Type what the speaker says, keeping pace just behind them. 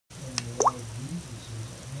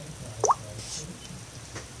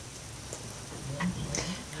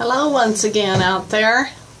Hello once again out there.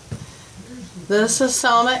 This is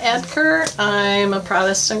Selma Edgar. I'm a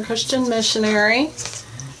Protestant Christian missionary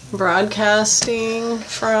broadcasting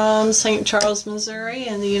from St. Charles, Missouri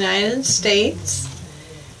in the United States.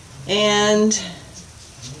 And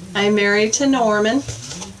I'm married to Norman.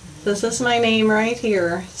 This is my name right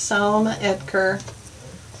here, Selma Edgar.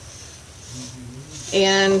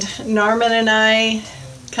 And Norman and I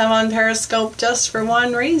come on Periscope just for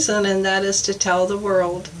one reason, and that is to tell the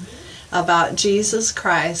world about Jesus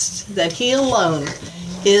Christ, that He alone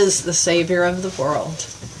is the Savior of the world,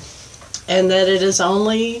 and that it is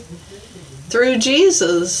only through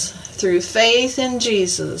Jesus, through faith in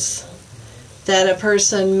Jesus, that a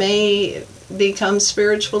person may become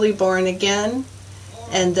spiritually born again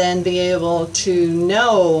and then be able to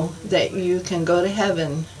know that you can go to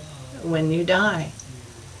heaven when you die.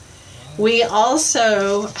 We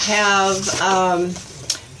also have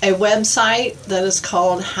a website that is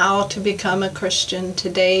called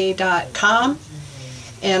howtobecomeachristiantoday.com,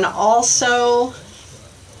 and also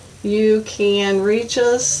you can reach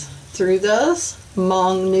us through this,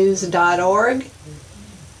 hmongnews.org.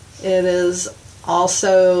 It is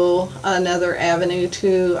also another avenue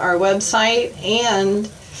to our website, and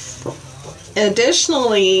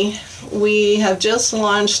additionally we have just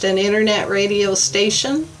launched an internet radio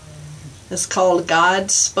station. It's called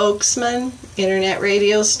God's Spokesman Internet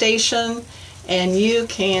Radio Station, and you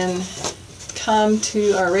can come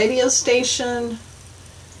to our radio station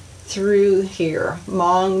through here,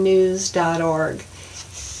 hmongnews.org.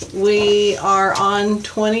 We are on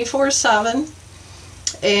 24/7,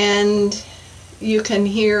 and you can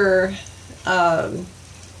hear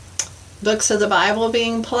books of the Bible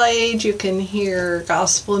being played. You can hear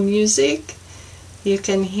gospel music. You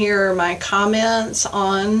can hear my comments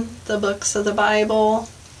on the books of the Bible,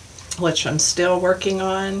 which I'm still working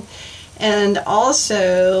on. And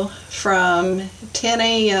also from 10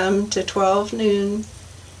 a.m. to 12 noon,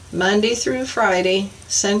 Monday through Friday,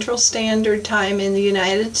 Central Standard Time in the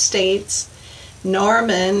United States,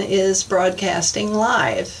 Norman is broadcasting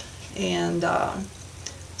live. And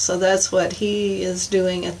so that's what he is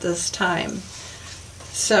doing at this time.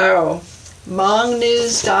 So,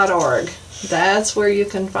 hmongnews.org. That's where you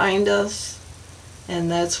can find us, and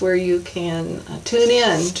that's where you can tune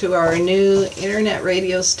in to our new internet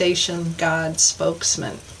radio station, God's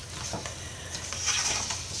Spokesman.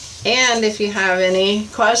 And if you have any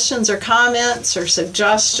questions or comments or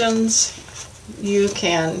suggestions, you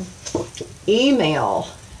can email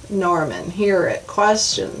Norman here at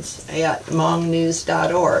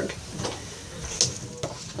questions@hmongnews.org.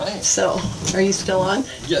 Thanks. So, are you still on?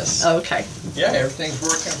 Yes. Okay. Yeah, everything's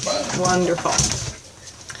working fine. Wonderful.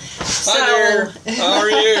 Hi there. How are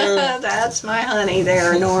you? That's my honey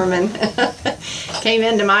there, Norman. Came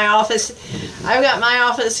into my office. I've got my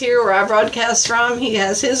office here where I broadcast from. He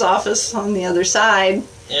has his office on the other side.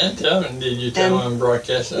 Yeah, did you tell him I'm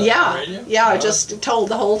broadcasting on the radio? Yeah, I just told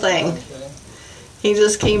the whole thing. Okay. He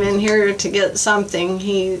just came in here to get something.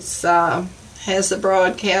 He's has the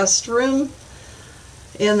broadcast room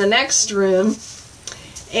in the next room.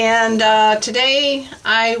 And today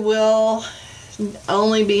I will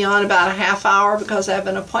only be on about a half hour because I have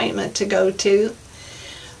an appointment to go to.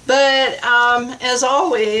 But as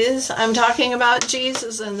always, I'm talking about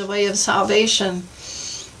Jesus and the way of salvation.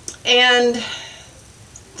 And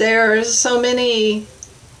there's so many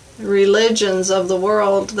religions of the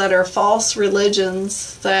world that are false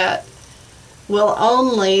religions that will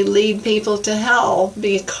only lead people to hell,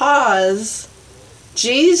 because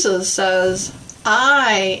Jesus says,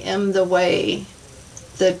 I am the way,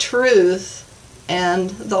 the truth,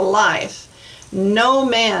 and the life. No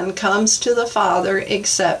man comes to the Father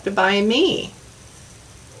except by me.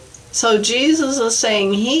 So Jesus is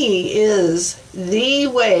saying He is the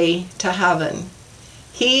way to heaven.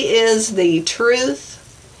 He is the truth,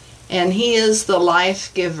 and He is the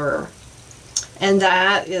life giver. And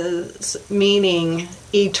that is meaning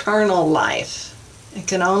eternal life. It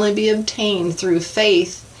can only be obtained through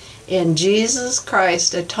faith in Jesus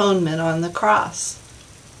Christ's atonement on the cross.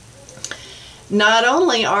 Not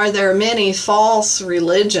only are there many false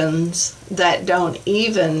religions that don't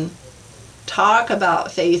even talk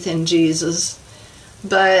about faith in Jesus,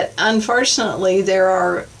 but unfortunately there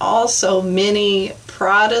are also many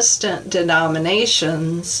Protestant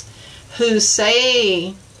denominations who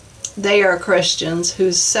say they are Christians,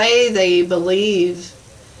 who say they believe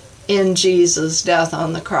in Jesus' death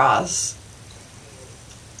on the cross.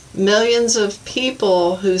 Millions of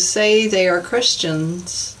people who say they are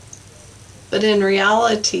Christians, but in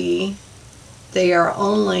reality they are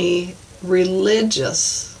only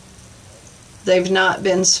religious. They've not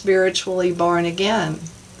been spiritually born again.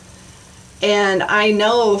 And I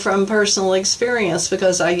know from personal experience,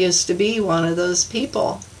 because I used to be one of those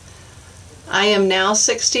people. I am now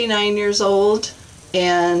 69 years old,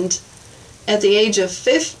 and at the age of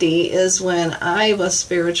 50 is when I was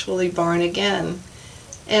spiritually born again.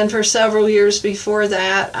 And for several years before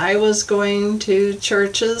that, I was going to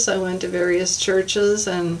churches. I went to various churches,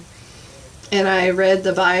 and I read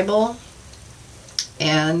the Bible,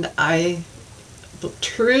 and I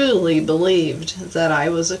truly believed that I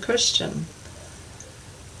was a Christian.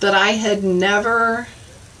 But I had never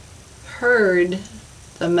heard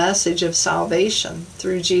the message of salvation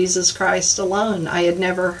through Jesus Christ alone. I had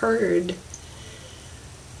never heard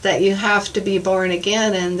that you have to be born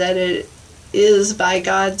again and that it is by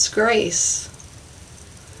God's grace.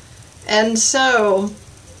 And so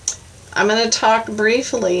I'm going to talk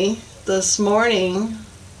briefly this morning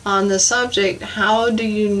on the subject, how do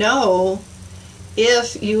you know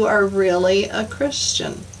if you are really a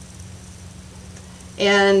Christian?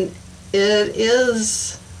 And it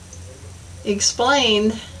is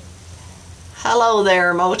explained, hello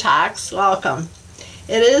there Motox, welcome.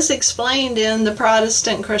 It is explained in the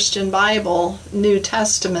Protestant Christian Bible, New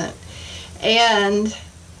Testament, and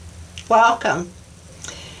welcome.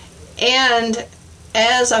 And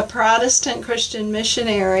as a Protestant Christian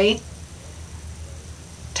missionary,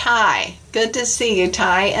 Ty, good to see you,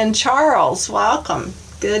 Ty, and Charles, welcome,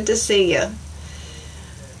 good to see you.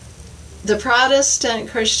 The Protestant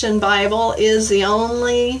Christian Bible is the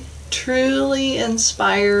only truly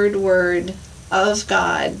inspired word of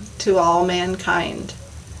God to all mankind.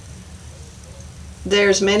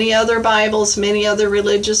 There's many other Bibles, many other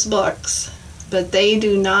religious books, but they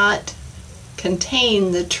do not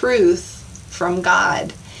contain the truth from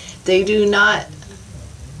God. They do not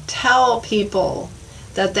tell people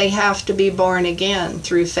that they have to be born again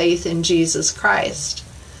through faith in Jesus Christ.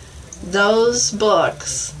 Those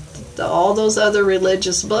books, all those other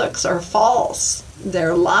religious books, are false.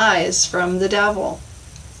 They're lies from the devil.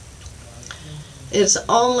 It's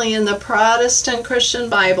only in the Protestant Christian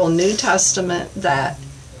Bible, New Testament, that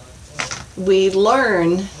we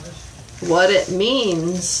learn what it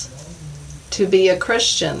means to be a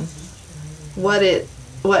Christian,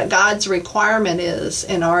 what God's requirement is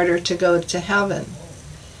in order to go to heaven.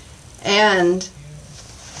 And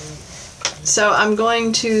so I'm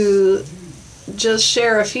going to just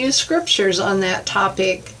share a few scriptures on that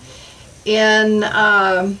topic. In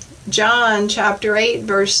John chapter 8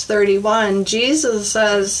 verse 31, Jesus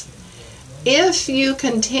says, "If you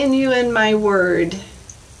continue in my word,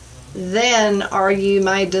 then are you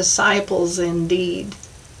my disciples indeed."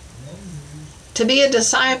 To be a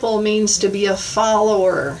disciple means to be a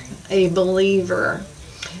follower, a believer.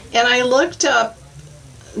 And I looked up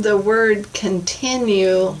the word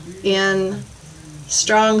continue in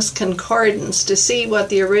Strong's Concordance to see what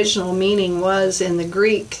the original meaning was in the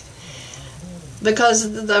Greek,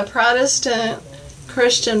 because the Protestant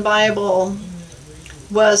Christian Bible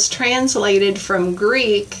was translated from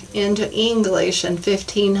Greek into English in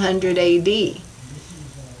 1500 AD.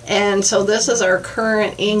 And so this is our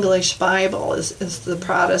current English Bible, is the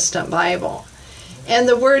Protestant Bible. And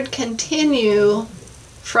the word continue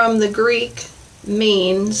from the Greek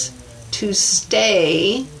means to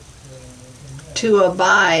stay, to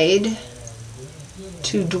abide,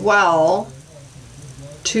 to dwell,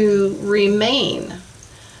 to remain.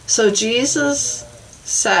 So Jesus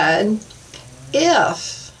said,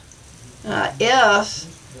 if has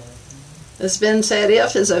been said,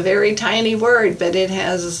 if is a very tiny word, but it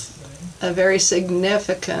has a very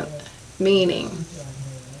significant meaning.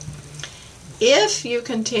 If you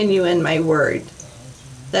continue in my word,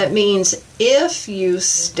 that means if you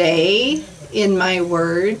stay in my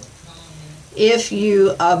word, if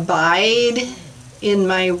you abide in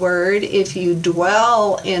my word, if you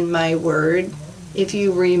dwell in my word, if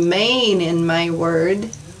you remain in my word.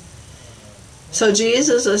 So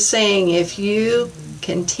Jesus is saying, if you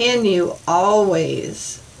continue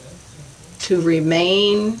always to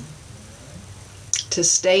remain, to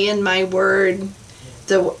stay in my word,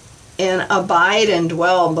 and abide and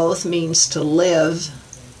dwell both means to live.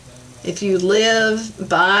 If you live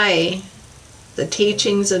by the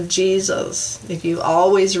teachings of Jesus, if you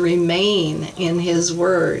always remain in his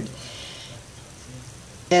word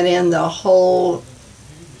and in the whole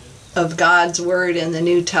of God's word in the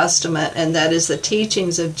New Testament, and that is the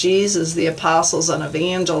teachings of Jesus, the apostles and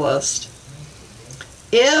evangelists,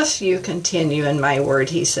 if you continue in my word,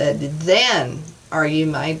 he said, then are you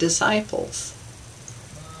my disciples.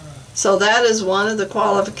 So that is one of the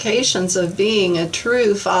qualifications of being a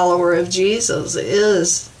true follower of Jesus,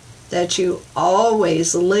 is that you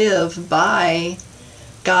always live by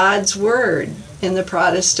God's word. in the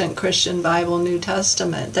Protestant Christian Bible New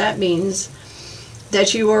Testament. That means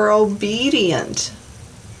that you are obedient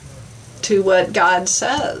to what God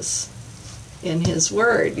says in His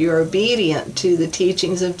Word. You're obedient to the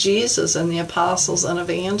teachings of Jesus and the apostles and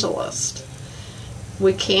evangelists.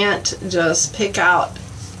 We can't just pick out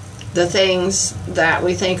the things that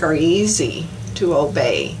we think are easy to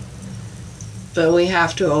obey, but we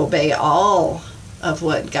have to obey all of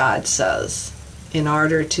what God says in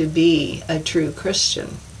order to be a true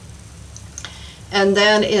Christian. And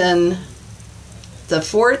then in the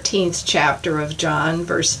 14th chapter of John,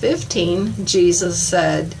 verse 15, Jesus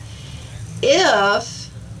said, if,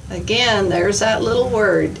 again, there's that little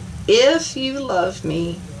word, if you love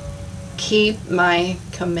me, keep my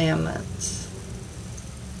commandments.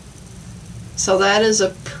 So that is a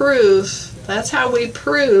proof. That's how we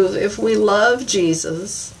prove if we love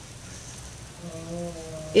Jesus,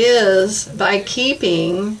 is by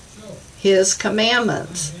keeping His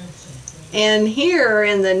commandments. And here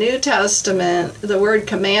in the New Testament, the word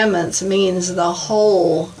commandments means the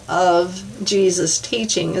whole of Jesus'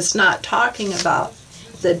 teaching. It's not talking about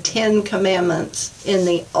the 10 commandments in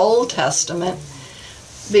the Old Testament,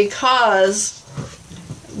 because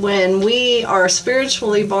when we are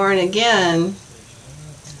spiritually born again,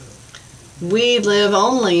 we live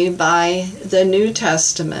only by the New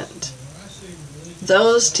Testament.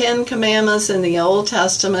 Those 10 commandments in the Old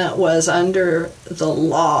Testament was under the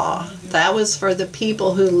law. That was for the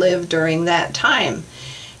people who lived during that time.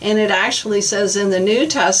 And it actually says in the New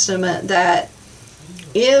Testament that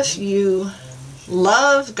if you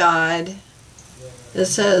love God, it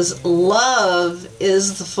says love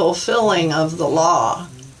is the fulfilling of the law.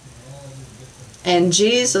 And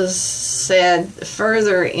Jesus said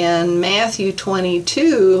further in Matthew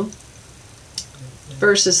 22,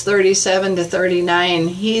 verses 37 to 39,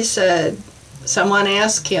 he said, someone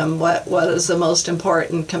asked him what is the most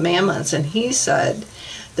important commandments, and he said,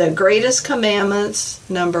 the greatest commandments,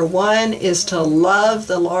 number 1, is to love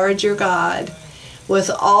the Lord your God with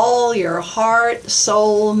all your heart,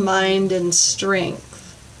 soul, mind, and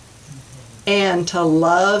strength, and to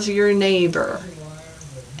love your neighbor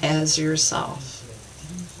as yourself.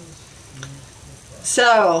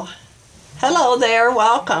 So, hello there,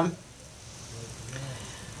 welcome.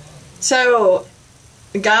 So,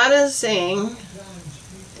 God is saying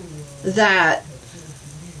that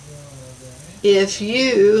if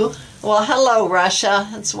you, well, hello Russia,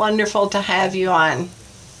 it's wonderful to have you on.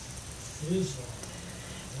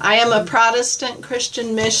 I am a Protestant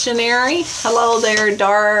Christian missionary. Hello there,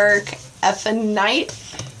 Dark Effin Night.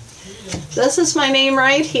 This is my name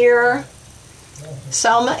right here,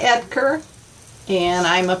 Selma Edker, and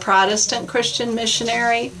I'm a Protestant Christian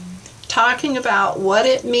missionary, talking about what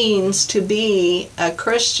it means to be a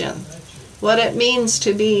Christian, what it means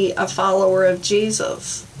to be a follower of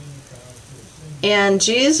Jesus. And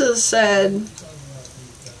Jesus said,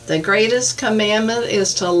 the greatest commandment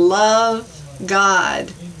is to love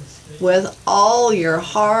God with all your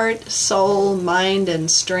heart, soul, mind, and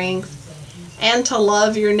strength, and to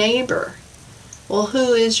love your neighbor. Well,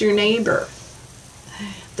 who is your neighbor?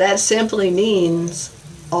 That simply means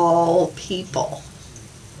all people.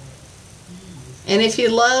 And if you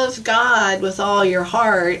love God with all your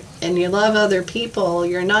heart and you love other people,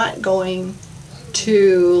 you're not going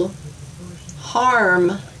to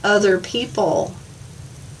harm other people.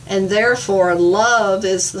 And therefore, love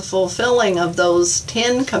is the fulfilling of those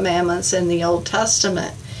 10 commandments in the Old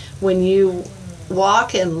Testament. When you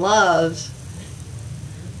walk in love,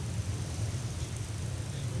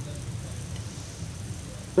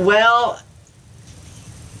 well,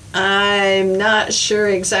 I'm not sure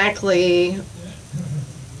exactly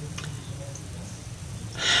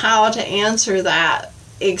how to answer that,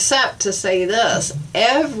 except to say this: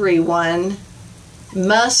 everyone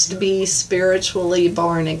must be spiritually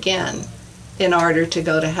born again in order to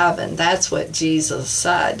go to heaven. That's what Jesus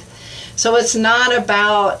said. So it's not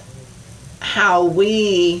about how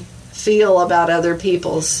we feel about other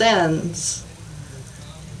people's sins.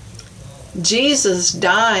 Jesus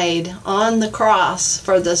died on the cross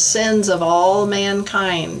for the sins of all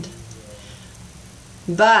mankind.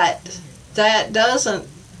 But that doesn't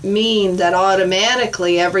mean that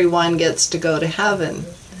automatically everyone gets to go to heaven.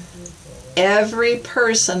 Every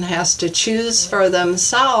person has to choose for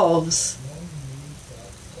themselves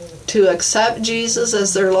to accept Jesus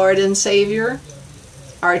as their Lord and Savior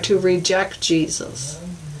or to reject Jesus.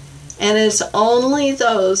 And it's only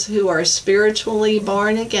those who are spiritually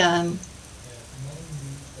born again,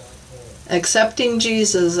 accepting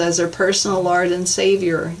Jesus as their personal Lord and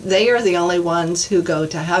Savior, they are the only ones who go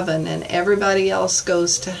to heaven, and everybody else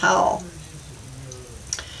goes to hell.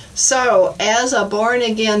 So, as a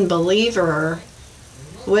born-again believer,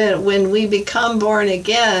 when we become born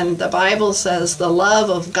again, the Bible says the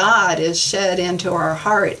love of God is shed into our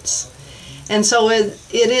hearts. And so it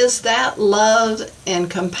is that love and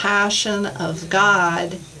compassion of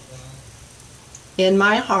God in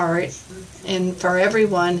my heart and for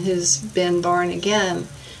everyone who's been born again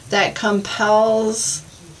that compels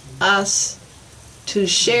us to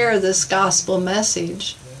share this gospel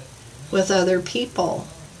message with other people.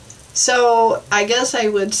 So I guess I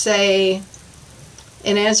would say,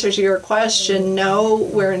 in answer to your question, no,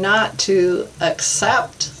 we're not to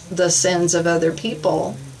accept the sins of other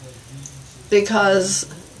people, because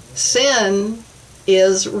sin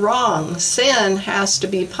is wrong. Sin has to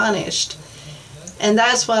be punished. And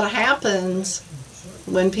that's what happens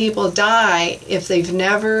when people die if they've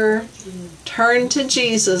never turned to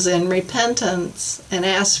Jesus in repentance and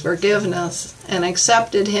asked forgiveness and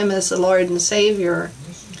accepted Him as the Lord and Savior.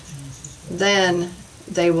 Then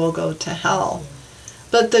they will go to hell.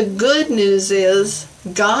 But the good news is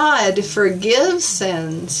God forgives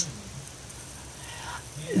sins.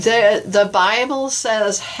 The Bible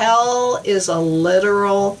says hell is a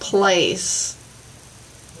literal place.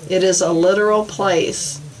 It is a literal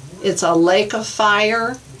place. It's a lake of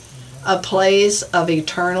fire, a place of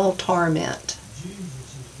eternal torment.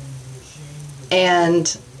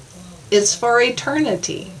 And it's for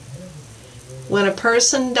eternity. When a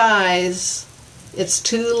person dies, it's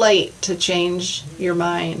too late to change your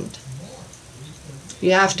mind.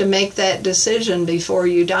 You have to make that decision before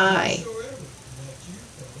you die,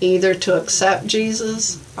 either to accept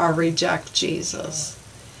Jesus or reject Jesus.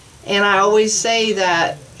 And I always say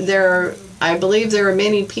that I believe there are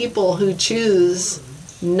many people who choose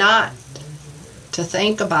not to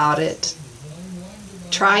think about it,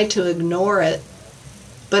 try to ignore it,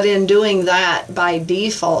 but in doing that, by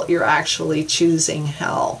default, you're actually choosing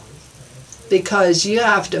hell. Because you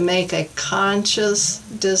have to make a conscious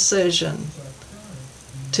decision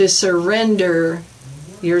to surrender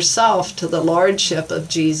yourself to the Lordship of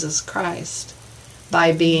Jesus Christ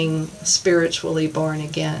by being spiritually born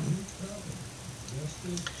again.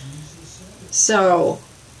 So,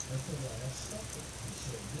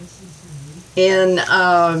 in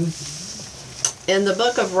the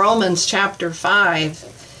book of Romans chapter 5,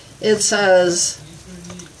 it says,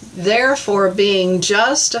 "Therefore, being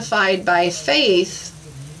justified by faith,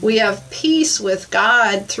 we have peace with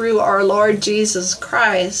God through our Lord Jesus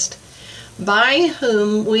Christ, by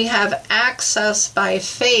whom we have access by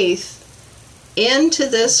faith into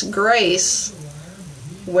this grace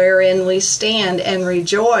wherein we stand and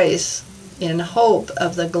rejoice in hope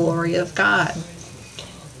of the glory of God."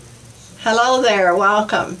 Hello there,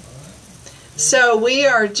 welcome. So we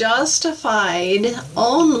are justified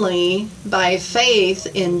only by faith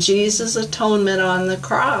in Jesus' atonement on the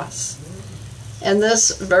cross. And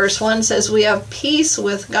this verse 1 says we have peace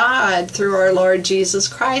with God through our Lord Jesus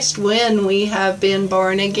Christ when we have been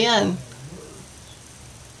born again.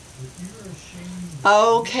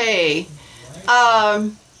 Okay.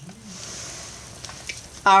 All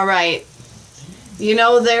right. You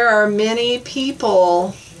know, there are many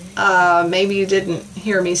people, maybe you didn't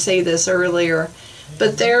hear me say this earlier,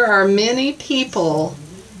 but there are many people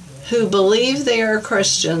who believe they are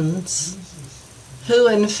Christians who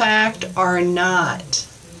in fact are not.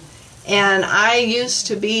 And I used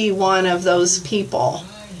to be one of those people.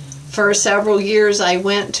 For several years I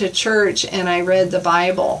went to church and I read the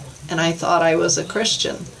Bible and I thought I was a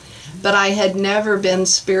Christian, but I had never been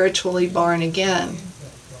spiritually born again.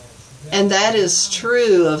 And that is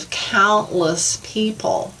true of countless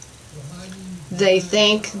people. They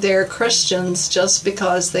think they're Christians just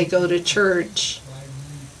because they go to church.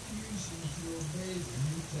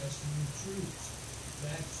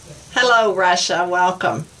 Hello, Russia.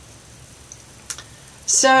 Welcome.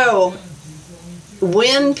 So,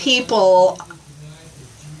 when people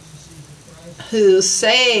who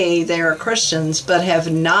say they're Christians but have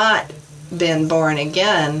not been born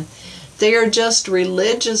again, they are just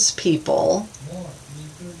religious people,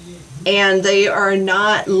 and they are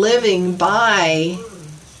not living by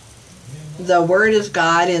the Word of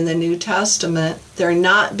God in the New Testament. They're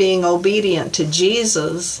not being obedient to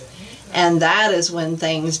Jesus, and that is when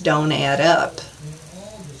things don't add up.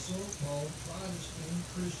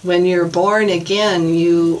 When you're born again,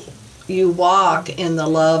 you walk in the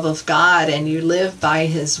love of God and you live by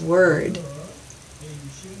His Word.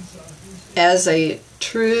 As a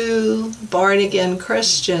true born-again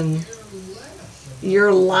Christian,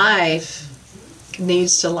 your life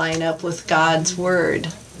needs to line up with God's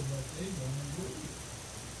Word.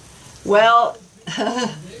 Well,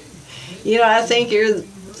 you know, I think you're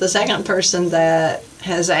the second person that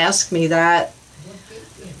has asked me that.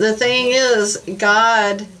 The thing is,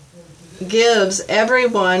 God gives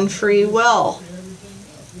everyone free will.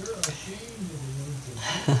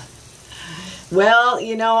 Well,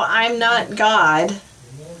 you know, I'm not God.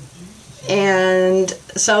 And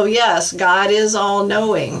so, yes, God is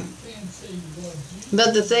all-knowing.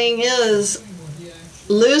 But the thing is,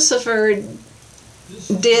 Lucifer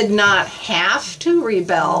did not have to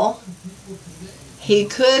rebel. He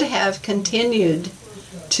could have continued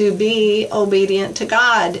to be obedient to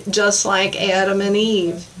God, just like Adam and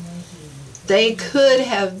Eve. They could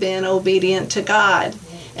have been obedient to God.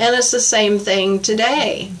 And it's the same thing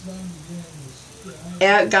today.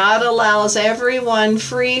 God allows everyone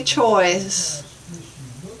free choice.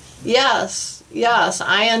 Yes,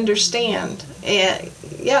 I understand.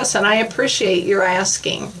 Yes, and I appreciate your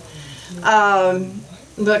asking.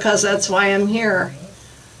 Because that's why I'm here.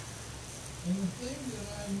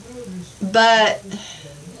 But,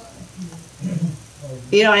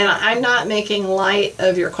 you know, and I'm not making light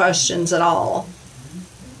of your questions at all.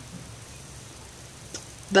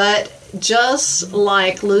 But just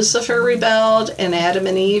like Lucifer rebelled and Adam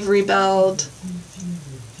and Eve rebelled,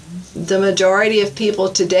 the majority of people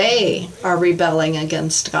today are rebelling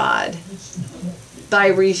against God by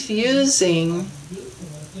refusing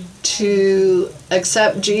to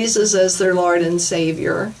accept Jesus as their Lord and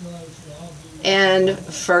Savior. And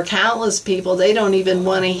for countless people, they don't even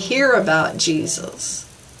want to hear about Jesus.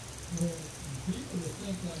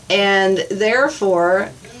 And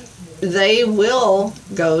therefore, they will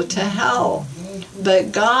go to hell.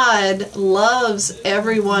 But God loves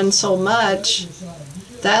everyone so much.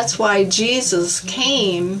 That's why Jesus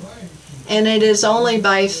came. And it is only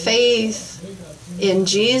by faith in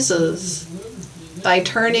Jesus, by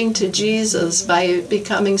turning to Jesus, by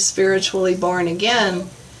becoming spiritually born again,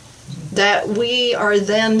 that we are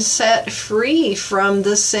then set free from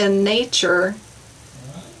the sin nature.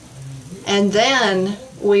 And then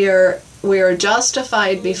we are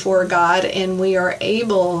justified before God, and we are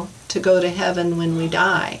able to go to heaven when we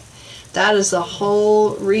die. That is the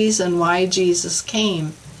whole reason why Jesus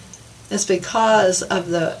came. It's because of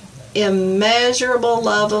the immeasurable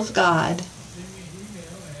love of God.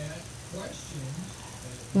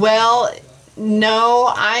 Well, no,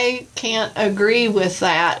 I can't agree with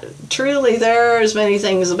that. Truly, there's many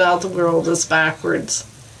things about the world that's backwards.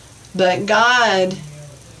 But God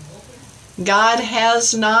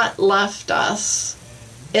has not left us.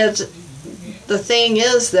 The thing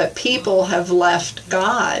is that people have left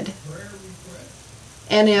God.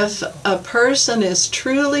 And if a person is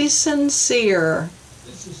truly sincere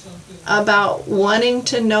about wanting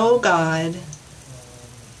to know God,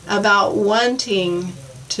 about wanting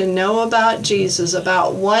to know about Jesus,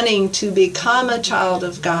 about wanting to become a child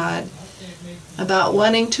of God, about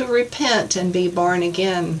wanting to repent and be born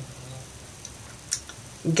again,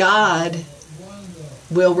 God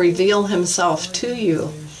will reveal himself to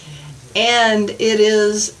you. And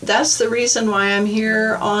that's the reason why I'm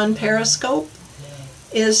here on Periscope,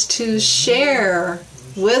 is to share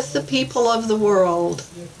with the people of the world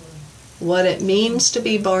what it means to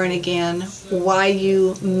be born again, why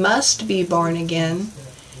you must be born again,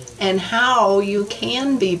 and how you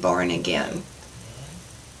can be born again.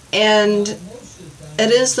 And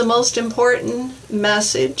it is the most important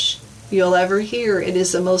message you'll ever hear. It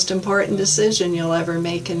is the most important decision you'll ever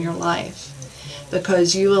make in your life,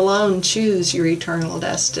 because you alone choose your eternal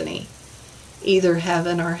destiny, either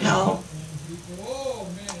heaven or hell.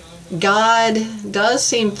 God does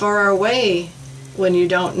seem far away when you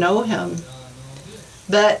don't know him,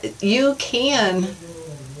 but you can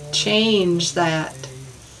change that.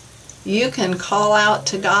 You can call out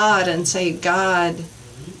to God and say, God,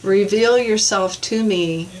 reveal yourself to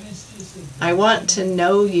me. I want to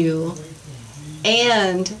know you.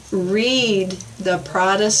 And read the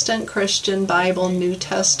Protestant Christian Bible New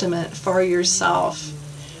Testament for yourself.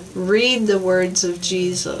 Read the words of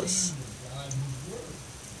Jesus.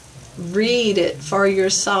 Read it for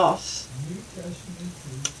yourself.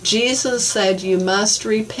 Jesus said you must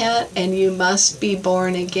repent and you must be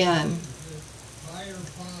born again.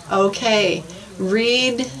 Okay,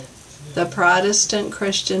 read the Protestant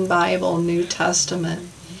Christian Bible New Testament.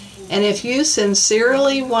 And if you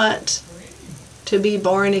sincerely want to be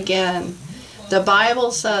born again, the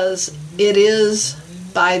Bible says it is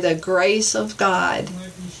by the grace of God.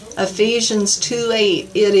 Ephesians 2:8,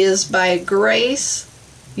 it is by grace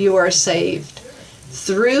you are saved,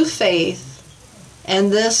 through faith,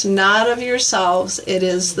 and this not of yourselves, it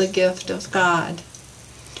is the gift of God.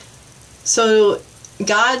 So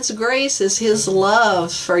God's grace is his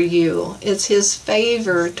love for you. It's his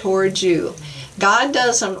favor towards you. God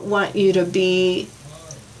doesn't want you to be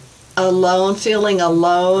alone, feeling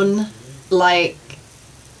alone, like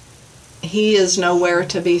he is nowhere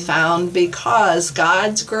to be found, because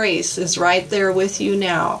God's grace is right there with you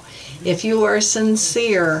now. If you are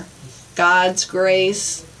sincere, God's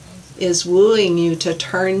grace is wooing you to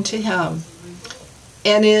turn to him.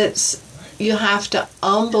 And you have to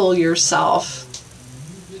humble yourself,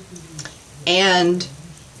 and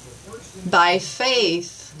by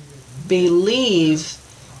faith believe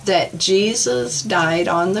that Jesus died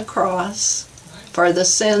on the cross for the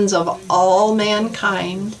sins of all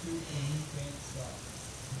mankind.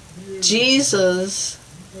 Jesus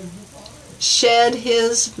shed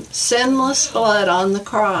his sinless blood on the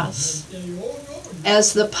cross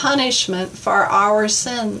as the punishment for our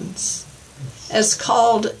sins. It's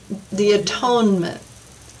called the atonement.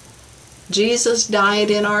 Jesus died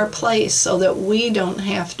in our place so that we don't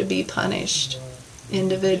have to be punished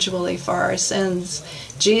individually for our sins.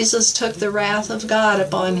 Jesus took the wrath of God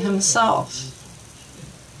upon himself.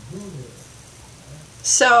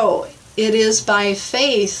 So it is by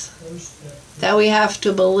faith that we have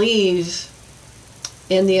to believe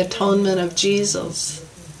in the atonement of Jesus.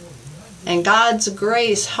 And God's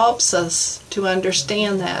grace helps us to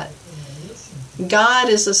understand that. God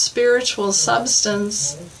is a spiritual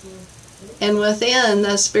substance, and within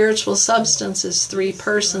the spiritual substance is three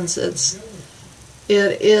persons.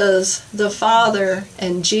 It is the Father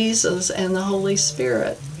and Jesus and the Holy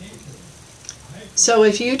Spirit. So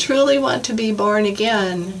if you truly want to be born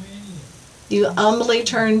again, you humbly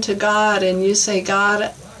turn to God and you say,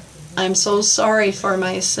 God, I'm so sorry for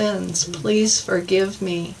my sins. Please forgive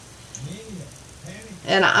me.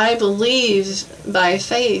 And I believe by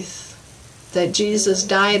faith that Jesus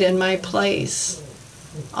died in my place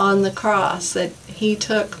on the cross, that he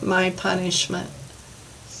took my punishment.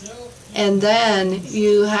 And then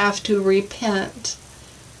you have to repent.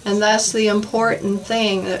 And that's the important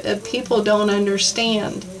thing that people don't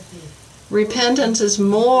understand. Repentance is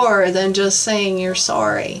more than just saying you're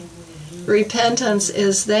sorry. Repentance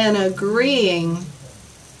is then agreeing,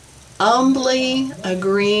 humbly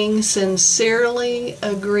agreeing, sincerely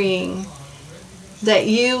agreeing that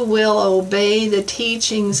you will obey the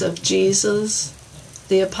teachings of Jesus,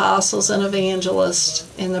 the apostles and evangelists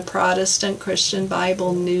in the Protestant Christian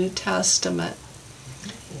Bible New Testament.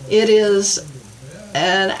 It is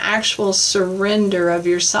an actual surrender of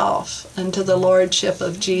yourself unto the Lordship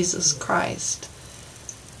of Jesus Christ,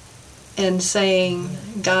 and saying,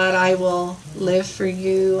 God, I will live for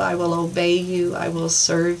you, I will obey you, I will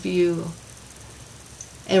serve you.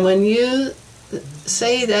 And when you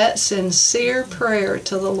say that sincere prayer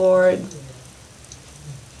to the Lord,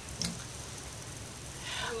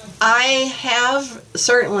 I've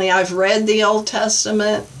read the Old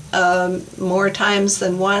Testament more times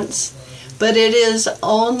than once, but it is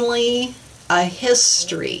only a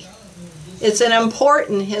history. It's an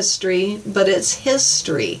important history, but it's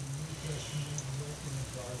history.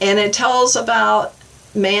 And it tells about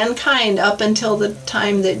mankind up until the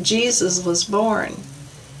time that Jesus was born.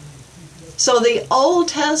 So the Old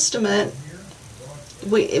Testament,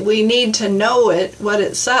 we need to know it, what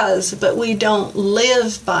it says, but we don't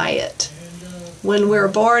live by it. When we're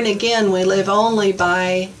born again, we live only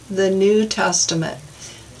by the New Testament.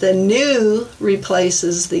 The new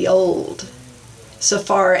replaces the old, so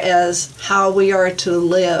far as how we are to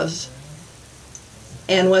live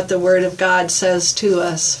and what the Word of God says to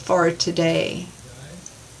us for today.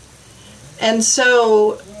 And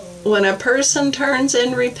so when a person turns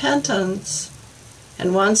in repentance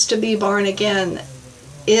and wants to be born again,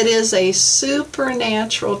 it is a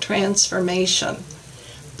supernatural transformation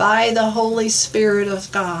by the Holy Spirit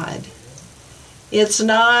of God.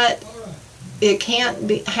 It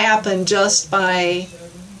can't happen just by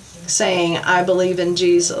saying, I believe in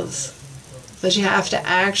Jesus. But you have to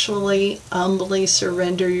actually humbly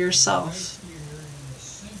surrender yourself.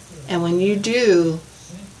 And when you do,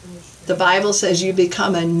 the Bible says you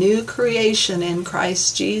become a new creation in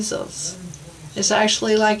Christ Jesus. It's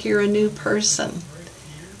actually like you're a new person.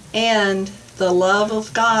 And the love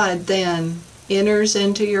of God then enters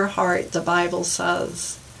into your heart, the Bible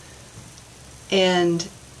says. And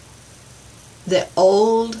the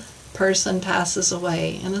old person passes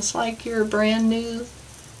away, and it's like you're a brand new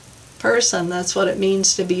person. That's what it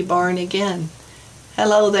means to be born again.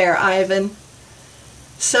 Hello there, Ivan.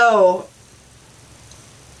 So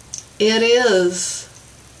it is,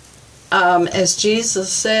 as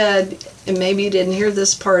Jesus said, and maybe you didn't hear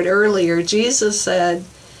this part earlier, Jesus said,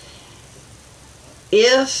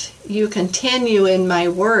 if you continue in my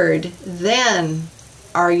word, then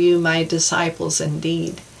are you my disciples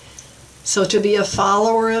indeed. So to be a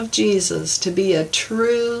follower of Jesus, to be a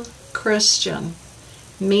true Christian,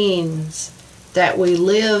 means that we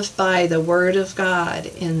live by the Word of God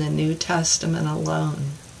in the New Testament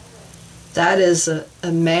alone. That is a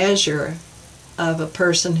measure of a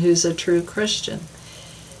person who's a true Christian.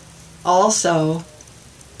 Also,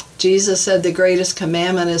 Jesus said the greatest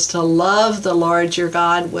commandment is to love the Lord your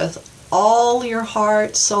God with all your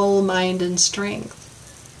heart, soul, mind, and strength,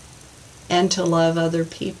 and to love other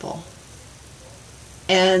people.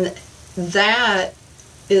 And that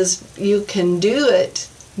is, you can do it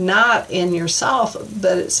not in yourself,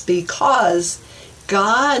 but it's because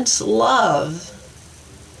God's love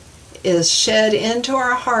is shed into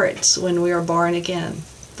our hearts when we are born again.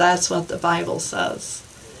 That's what the Bible says.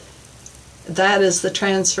 That is the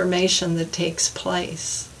transformation that takes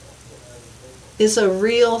place. It's a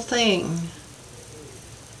real thing.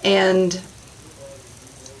 And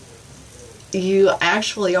you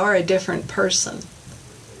actually are a different person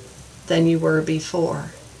than you were before.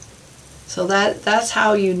 So that's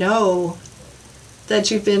how you know that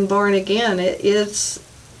you've been born again. It's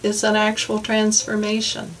an actual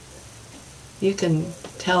transformation. You can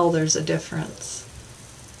tell there's a difference.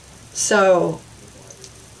 So,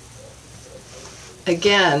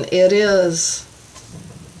 again, it is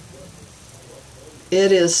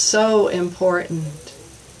so important.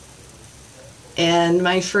 And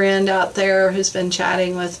my friend out there who's been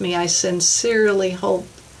chatting with me, I sincerely hope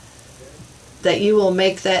that you will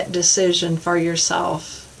make that decision for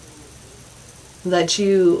yourself, that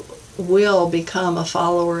you will become a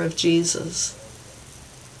follower of Jesus,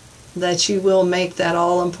 that you will make that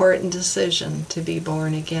all-important decision to be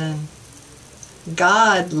born again.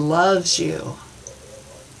 God loves you.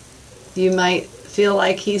 You might feel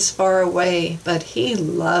like He's far away, but He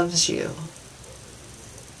loves you.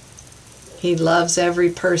 He loves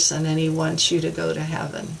every person, and He wants you to go to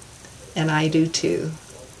heaven. And I do too.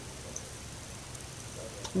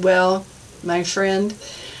 Well, my friend,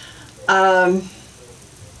 I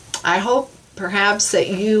hope perhaps that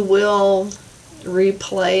you will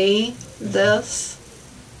replay this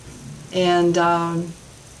and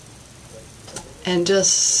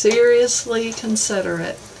just seriously consider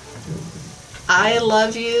it. I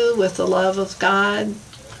love you with the love of God,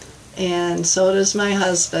 and so does my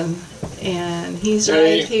husband, and he's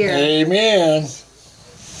right here. Amen.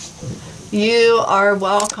 You are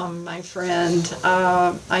welcome, my friend.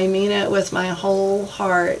 I mean it with my whole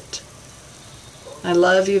heart. I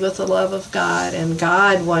love you with the love of God, and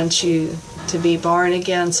God wants you to be born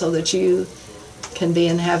again so that you can be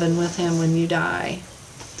in heaven with Him when you die.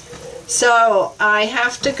 So I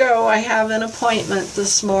have to go. I have an appointment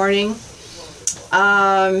this morning.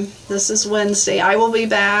 This is Wednesday. I will be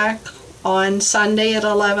back on Sunday at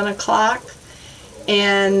 11 o'clock.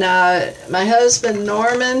 And my husband,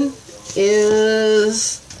 Norman,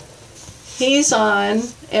 he's on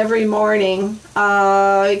every morning.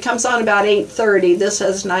 He comes on about 8:30. This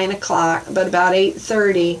says 9 o'clock, but about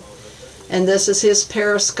 8:30. And this is his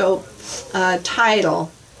Periscope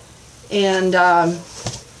title. And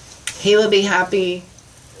he will be happy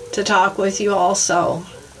to talk with you also.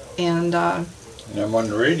 And I'm on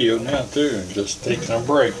the radio now too, just taking a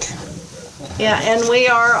break. Yeah, and we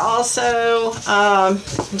are also,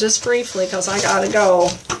 just briefly because I gotta go,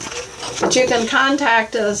 but you can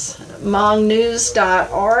contact us,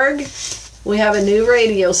 hmongnews.org. We have a new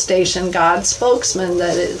radio station, God Spokesman,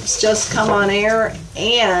 that has just come on air,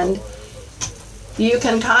 and you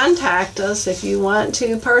can contact us if you want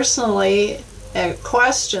to personally at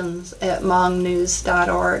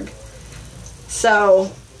questions@hmongnews.org.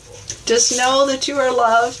 So just know that you are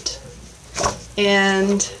loved,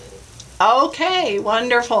 and okay,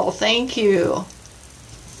 wonderful, thank you.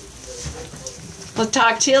 We'll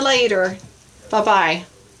talk to you later. Bye-bye.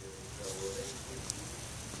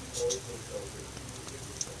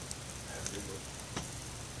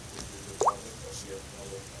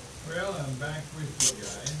 Well, I'm back with you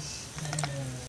guys. And